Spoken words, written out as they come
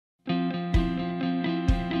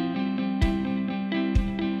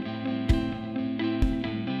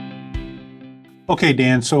Okay,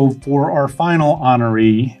 Dan, so for our final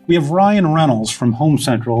honoree, we have Ryan Rennells from Home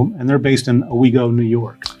Central, and they're based in Owego, New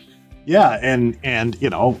York. Yeah, and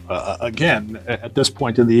again, at this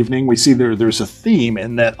point in the evening, we see there's a theme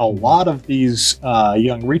in that a lot of these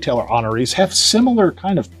young retailer honorees have similar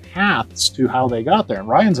kind of paths to how they got there. And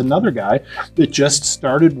Ryan's another guy that just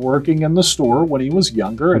started working in the store when he was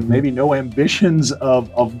younger and maybe no ambitions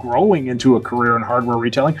of growing into a career in hardware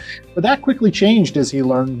retailing. But that quickly changed as he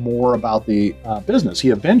learned more about the business. He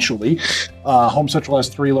eventually, Home Central has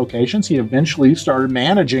 3 locations. He eventually started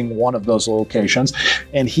managing one of those locations,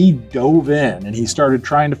 and he dove in and he started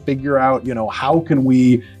trying to figure out, how can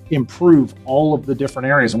we improve all of the different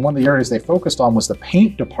areas. And one of the areas they focused on was the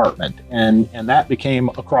paint department. And that became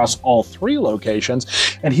across all 3 locations.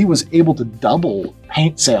 And he was able to double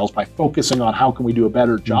paint sales by focusing on how can we do a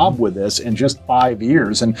better job with this in just 5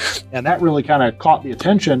 years. And that really kind of caught the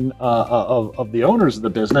attention of the owners of the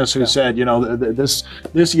business, who said,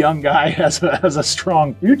 this young guy has a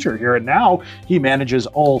strong future here. And now he manages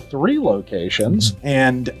all 3 locations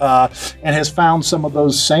and has found some of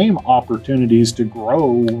those same opportunities to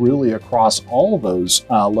grow really across all those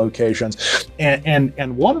locations.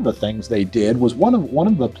 And one of the things they did was one of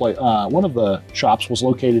the shops was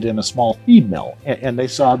located in a small feed mill, and they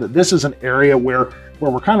saw that this is an area where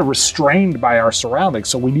we're kind of restrained by our surroundings,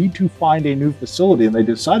 so we need to find a new facility, and they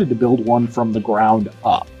decided to build one from the ground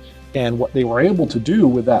up. And what they were able to do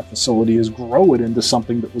with that facility is grow it into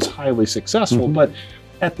something that was highly successful. But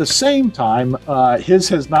at the same time, his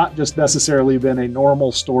has not just necessarily been a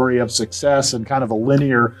normal story of success and kind of a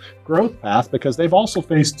linear growth path, because they've also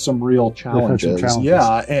faced some real challenges.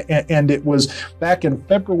 Yeah, and it was back in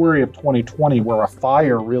February of 2020 where a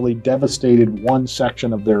fire really devastated one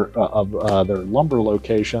section of their lumber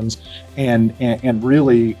locations, and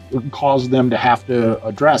really caused them to have to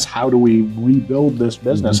address, how do we rebuild this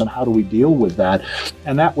business and how do we deal with that?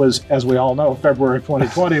 And that was, as we all know, February of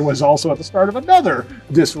 2020 was also at the start of another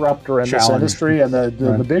disruptor in this industry, and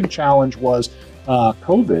the big challenge was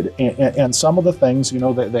COVID, and some of the things,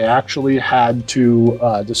 they actually had to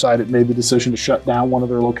made the decision to shut down one of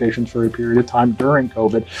their locations for a period of time during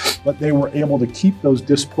COVID, but they were able to keep those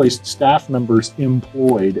displaced staff members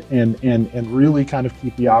employed and really kind of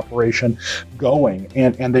keep the operation going.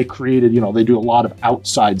 And they created, they do a lot of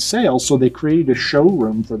outside sales, so they created a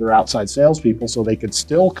showroom for their outside salespeople so they could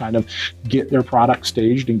still kind of get their products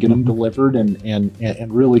staged and get them delivered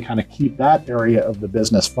and really kind of keep that area of the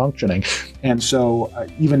business functioning. And so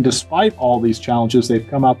even despite all these challenges, they've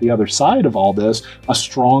come out the other side of all this, a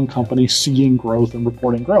strong company seeing growth and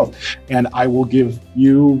reporting growth. And I will give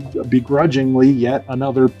you begrudgingly yet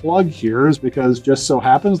another plug here, is because just so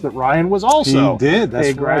happens that Ryan was also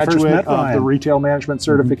a graduate of the Retail Management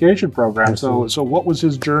Certification Program. So what was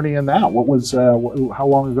his journey in that? What was how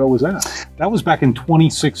long ago was that? That was back in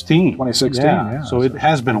 2016. 2016. Yeah. So it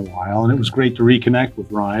has been a while, and it was great to reconnect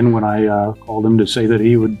with Ryan when I called him to say that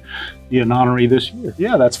he would be an honoree this year.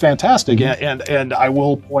 Yeah, that's fantastic. And I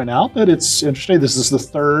will point out that it's interesting. This is the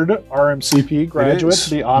 3rd RMCP graduate to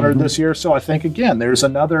be honored this year. So I think, again, there's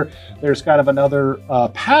kind of another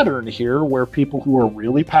pattern here where people who are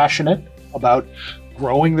really passionate about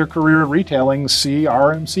growing their career in retailing see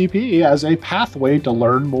RMCP as a pathway to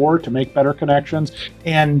learn more, to make better connections.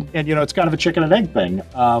 And it's kind of a chicken and egg thing.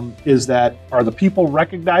 Are the people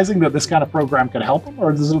recognizing that this kind of program can help them,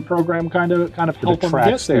 or is it a program kind of help them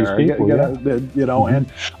get there?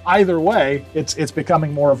 And either way, it's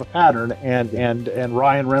becoming more of a pattern. And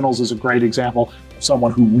Ryan Rennells is a great example of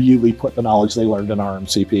someone who really put the knowledge they learned in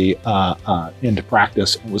RMCP into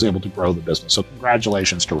practice and was able to grow the business. So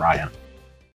congratulations to Ryan.